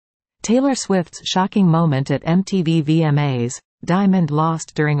Taylor Swift's shocking moment at MTV VMAs, diamond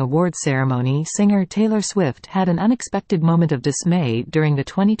lost during awards ceremony. Singer Taylor Swift had an unexpected moment of dismay during the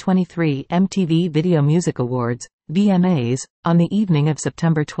 2023 MTV Video Music Awards, VMAs, on the evening of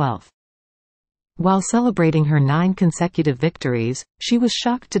September 12. While celebrating her 9 consecutive victories, she was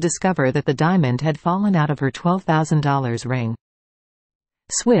shocked to discover that the diamond had fallen out of her $12,000 ring.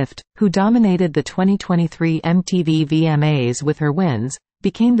 Swift, who dominated the 2023 MTV VMAs with her wins,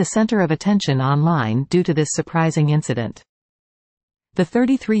 became the center of attention online due to this surprising incident. The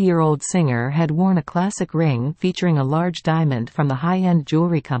 33-year-old singer had worn a classic ring featuring a large diamond from the high-end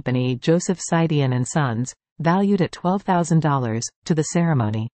jewelry company Joseph Saidian Sons, valued at $12,000, to the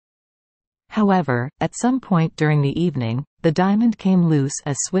ceremony. However, at some point during the evening, the diamond came loose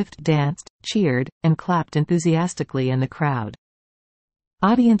as Swift danced, cheered, and clapped enthusiastically in the crowd.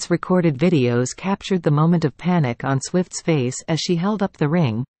 Audience-recorded videos captured the moment of panic on Swift's face as she held up the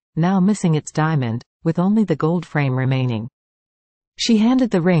ring, now missing its diamond, with only the gold frame remaining. She handed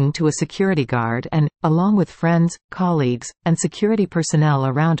the ring to a security guard and, along with friends, colleagues, and security personnel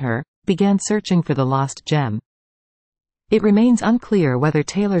around her, began searching for the lost gem. It remains unclear whether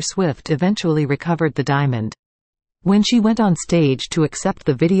Taylor Swift eventually recovered the diamond. When she went on stage to accept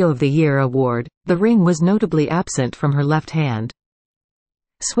the Video of the Year award, the ring was notably absent from her left hand.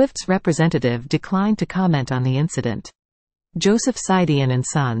 Swift's representative declined to comment on the incident. Joseph Saidian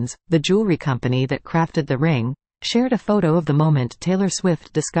Sons, the jewelry company that crafted the ring, shared a photo of the moment Taylor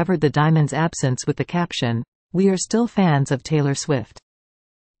Swift discovered the diamond's absence with the caption, "We are still fans of Taylor Swift."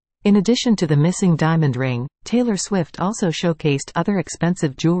 In addition to the missing diamond ring, Taylor Swift also showcased other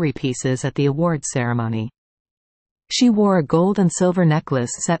expensive jewelry pieces at the awards ceremony. She wore a gold and silver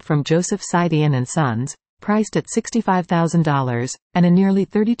necklace set from Joseph Saidian Sons, priced at $65,000, and a nearly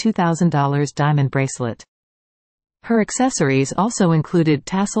 $32,000 diamond bracelet. Her accessories also included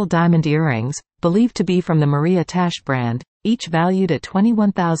tassel diamond earrings, believed to be from the Maria Tash brand, each valued at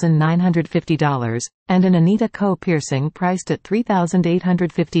 $21,950, and an Anita Ko piercing priced at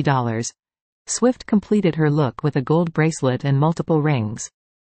 $3,850. Swift completed her look with a gold bracelet and multiple rings.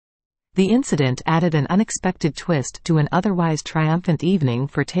 The incident added an unexpected twist to an otherwise triumphant evening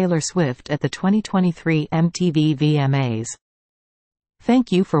for Taylor Swift at the 2023 MTV VMAs.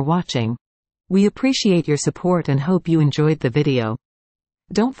 Thank you for watching. We appreciate your support and hope you enjoyed the video.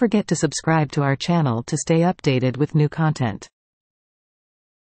 Don't forget to subscribe to our channel to stay updated with new content.